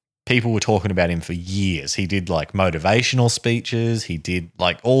legend. People were talking about him for years. He did like motivational speeches. He did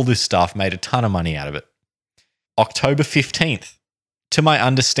like all this stuff, made a ton of money out of it. October 15th. To my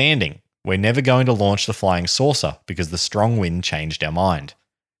understanding, we're never going to launch the flying saucer because the strong wind changed our mind.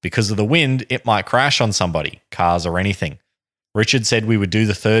 Because of the wind, it might crash on somebody, cars or anything. Richard said we would do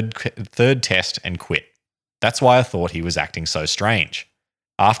the third test and quit. That's why I thought he was acting so strange.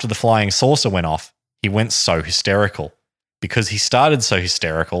 After the flying saucer went off, he went so hysterical. Because he started so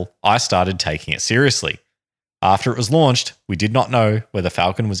hysterical, I started taking it seriously. After it was launched, we did not know whether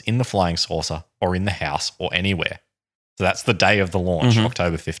Falcon was in the flying saucer or in the house or anywhere. So that's the day of the launch,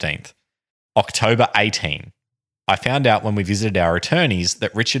 October 15th. October 18. I found out when we visited our attorneys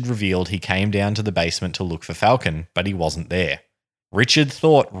that Richard revealed he came down to the basement to look for Falcon, but he wasn't there. Richard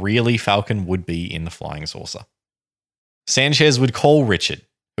thought really Falcon would be in the flying saucer. Sanchez would call Richard,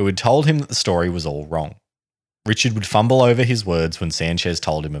 who had told him that the story was all wrong. Richard would fumble over his words when Sanchez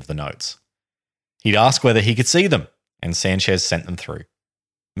told him of the notes. He'd ask whether he could see them, and Sanchez sent them through.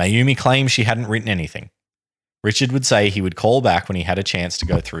 Mayumi claimed she hadn't written anything. Richard would say he would call back when he had a chance to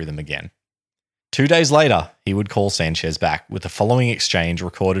go through them again. 2 days later, he would call Sanchez back with the following exchange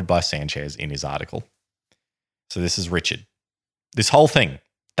recorded by Sanchez in his article. So this is Richard. This whole thing,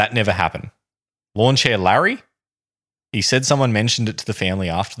 that never happened. Lawn Chair Larry? He said someone mentioned it to the family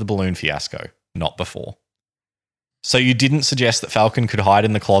after the balloon fiasco, not before. So you didn't suggest that Falcon could hide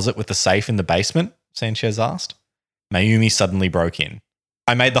in the closet with the safe in the basement? Sanchez asked. Mayumi suddenly broke in.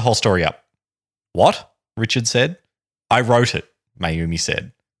 I made the whole story up. What? Richard said. I wrote it, Mayumi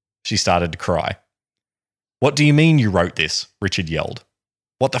said. She started to cry. What do you mean you wrote this? Richard yelled.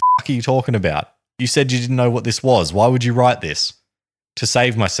 What the fuck are you talking about? You said you didn't know what this was. Why would you write this? To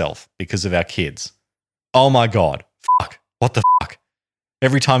save myself, because of our kids. Oh my God. Fuck. What the fuck?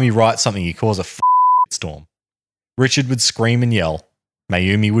 Every time you write something, you cause a storm. Richard would scream and yell.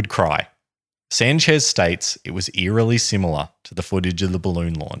 Mayumi would cry. Sanchez states it was eerily similar to the footage of the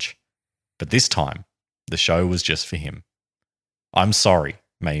balloon launch. But this time, the show was just for him. I'm sorry,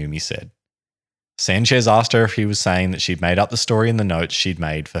 Mayumi said. Sanchez asked her if he was saying that she'd made up the story in the notes she'd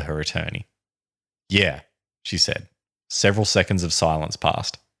made for her attorney. Yeah, she said. Several seconds of silence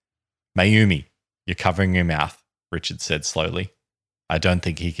passed. Mayumi, you're covering your mouth, Richard said slowly. I don't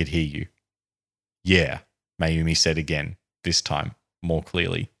think he could hear you. Yeah, Mayumi said again, this time more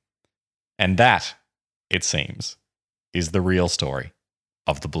clearly. And that, it seems, is the real story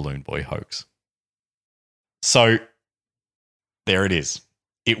of the Balloon Boy hoax. So there it is.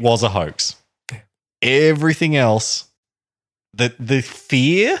 It was a hoax. Everything else, the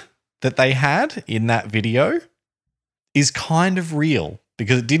fear that they had in that video is kind of real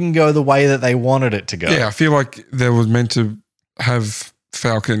because it didn't go the way that they wanted it to go. Yeah, I feel like they was meant to have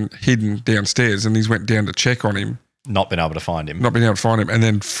Falcon hidden downstairs and he's went down to check on him. Not been able to find him. And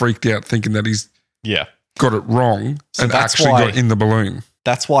then freaked out thinking that he's got it wrong so and actually got in the balloon.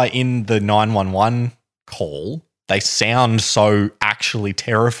 That's why in the 911 call, they sound so actually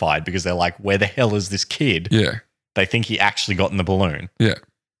terrified because they're like, where the hell is this kid? Yeah. They think he actually got in the balloon. Yeah.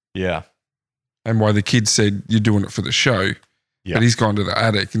 Yeah. And why the kid said, you're doing it for the show, but he's gone to the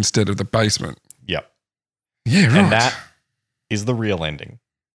attic instead of the basement. Yep. Yeah, right. And that is the real ending.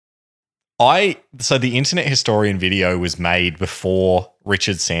 So the Internet Historian video was made before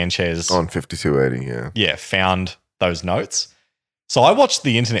Richard Sanchez on 5280, yeah. Yeah, found those notes. So I watched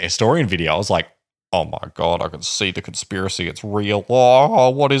the Internet Historian video. I was like, oh my God, I can see the conspiracy. It's real.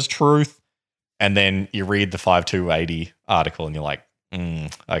 Oh, what is truth? And then you read the 5280 article and you're like,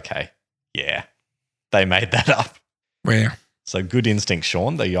 okay, yeah, they made that up. Wow. So good instinct,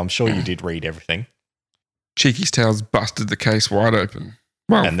 Sean. I'm sure you did read everything. Cheeky's Tales busted the case wide open.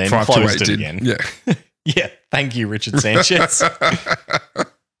 Well, and then closed it again. Yeah. Yeah. Thank you, Richard Sanchez.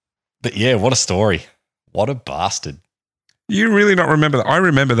 But yeah, what a story. What a bastard. You really not remember that? I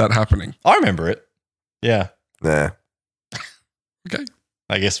remember that happening. I remember it. Yeah. Nah. Okay.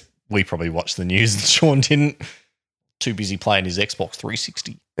 I guess we probably watched the news and Sean didn't. Too busy playing his Xbox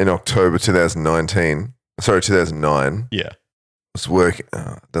 360. In October 2009. Yeah. I was working.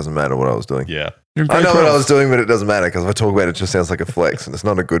 Doesn't matter what I was doing. Yeah. I know what I was doing, but it doesn't matter because if I talk about it, it just sounds like a flex and it's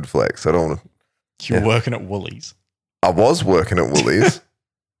not a good flex. I don't want to. You were working at Woolies. I was working at Woolies.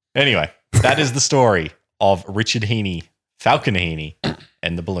 Anyway, that is the story of Richard Heaney, Falcon Heaney,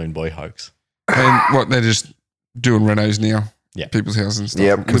 and the Balloon Boy hoax. And what, they're just doing renos now? Yeah. People's houses and stuff.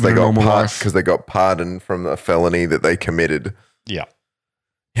 Yeah, because they got pardoned from a felony that they committed. Yeah.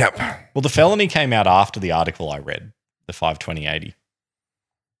 Yep. Well, the felony came out after the article I read, the 52080.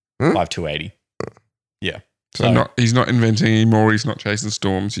 5280. Yeah. So he's not inventing anymore. He's not chasing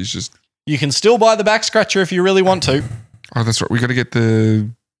storms. He's just... You can still buy the back scratcher if you really want to. Oh, that's right. We got to get the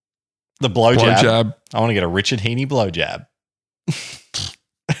blowjab. I want to get a Richard Heaney blowjab.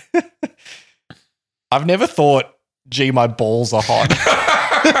 I've never thought, gee, my balls are hot.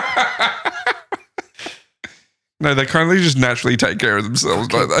 No, they kind of just naturally take care of themselves,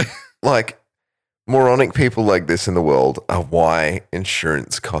 don't they? Like, moronic people like this in the world are why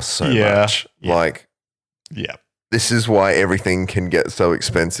insurance costs so much. Yeah. Like, this is why everything can get so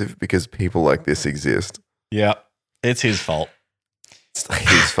expensive because people like this exist. Yeah, it's his fault. It's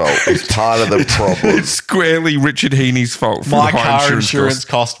his fault. He's part of the problem. It's squarely Richard Heaney's fault. My car insurance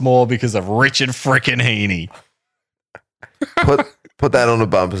cost more because of Richard frickin' Heaney. Put that on a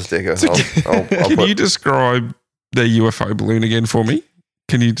bumper sticker. So can you describe the UFO balloon again for me?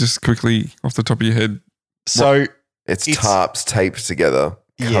 Can you just quickly, off the top of your head? So it's tarps taped together,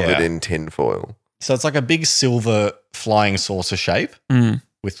 covered in tin foil. So it's like a big silver flying saucer shape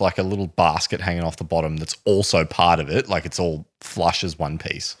with like a little basket hanging off the bottom that's also part of it. Like it's all flush as one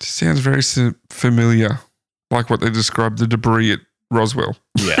piece. Sounds very familiar, like what they described the debris at Roswell.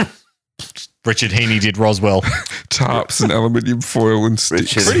 Yeah. Richard Heaney did Roswell. Tarps and aluminium foil and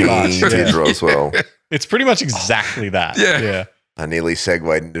sticks. Richard Heaney did Roswell. It's pretty much exactly that. Yeah. I nearly segued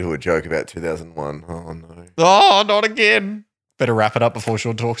into a joke about 2001. Oh, no. Oh, not again. Better wrap it up before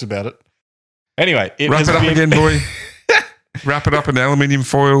Sean talks about it. Anyway. Wrap it up again, boy. Wrap it up in aluminium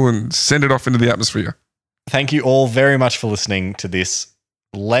foil and send it off into the atmosphere. Thank you all very much for listening to this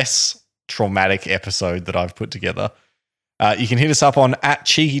less traumatic episode that I've put together. You can hit us up on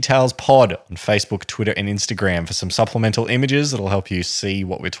 @CheekyTalesPod on Facebook, Twitter, and Instagram for some supplemental images that'll help you see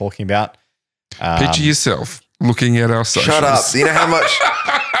what we're talking about. Picture yourself looking at our socials. Shut up. You know how much...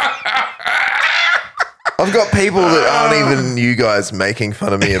 I've got people that aren't even you guys making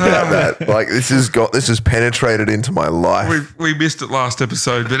fun of me about that. Like this has penetrated into my life. We missed it last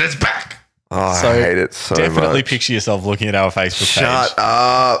episode, but it's back. Oh, I hate it so much. Definitely picture yourself looking at our Facebook page. Shut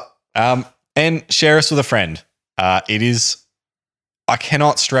up. And share us with a friend. I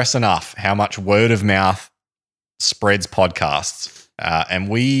cannot stress enough how much word of mouth spreads podcasts. And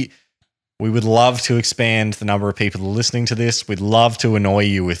we would love to expand the number of people listening to this. We'd love to annoy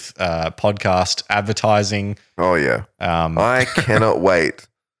you with podcast advertising. Oh, yeah. I cannot wait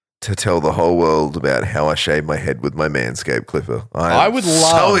to tell the whole world about how I shave my head with my Manscaped clipper. I would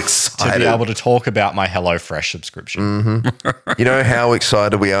love to be able to talk about my HelloFresh subscription. Mm-hmm. You know how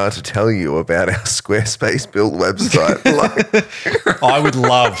excited we are to tell you about our Squarespace built website. I would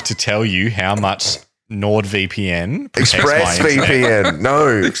love to tell you how much NordVPN protects my internet. ExpressVPN. No.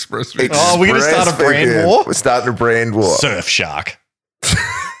 ExpressVPN. Oh, we're going to start a brand ExpressVPN. war? We're starting a brand war. Surfshark.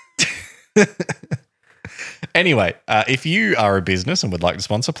 Anyway, if you are a business and would like to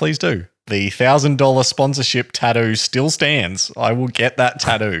sponsor, please do. The $1,000 sponsorship tattoo still stands. I will get that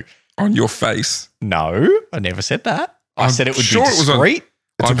tattoo. On your face. No, I never said that. I said it would sure be it was on- discreet.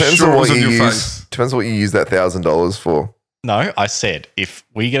 It I'm depends sure on it what was on you your use. face. Depends on what you use that $1,000 for. No, I said if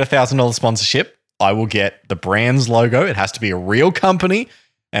we get $1,000 sponsorship, I will get the brand's logo. It has to be a real company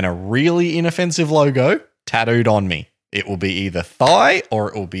and a really inoffensive logo tattooed on me. It will be either thigh or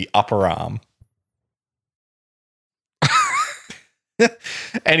it will be upper arm.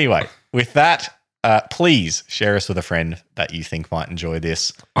 Anyway, with that, please share us with a friend that you think might enjoy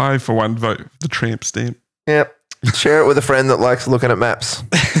this. I, for one, vote the tramp stamp. Yep. Share it with a friend that likes looking at maps.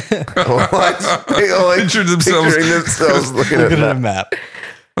 or likes Picture themselves. picturing themselves looking Look at at a maps.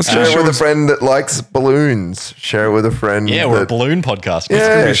 map. Share it with a friend that likes balloons. Share it with a friend. Yeah, we're a that, balloon podcast.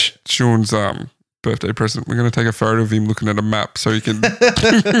 Yeah. Sean's birthday present. We're going to take a photo of him looking at a map so he can.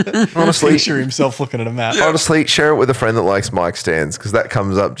 honestly, Picture himself looking at a map. honestly, share it with a friend that likes mic stands because that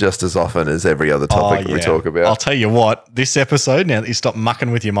comes up just as often as every other topic that we talk about. I'll tell you what, this episode, now that you stop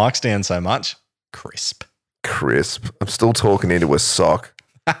mucking with your mic stand so much, crisp. Crisp. I'm still talking into a sock.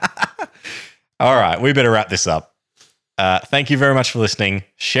 All right, we better wrap this up. Thank you very much for listening.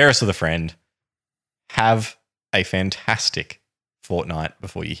 Share us with a friend. Have a fantastic fortnight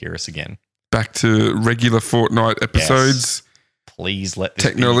before you hear us again. Back to regular fortnight episodes. Yes. Please let this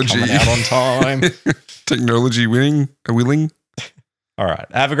Technology. be coming out on time. Technology willing. All right.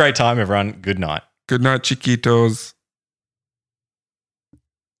 Have a great time, everyone. Good night. Good night, chiquitos.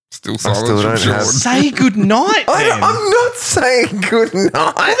 Still silent. still don't from Sean. have- Say good night, then. I'm not saying good night.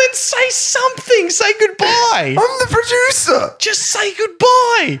 Well, then say something. Say goodbye. I'm the producer. Just say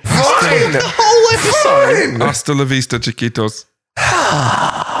goodbye. Fine. The whole episode. Fine. Hasta la vista, chiquitos.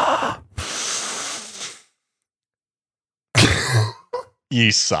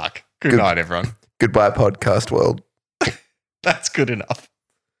 You suck. Good Good- night, everyone. Goodbye, podcast world. That's good enough.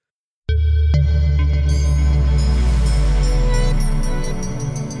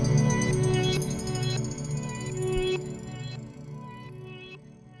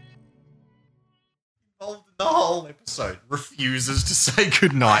 Involved in the whole episode refuses to say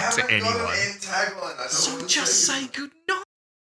goodnight to anyone. So just say goodnight.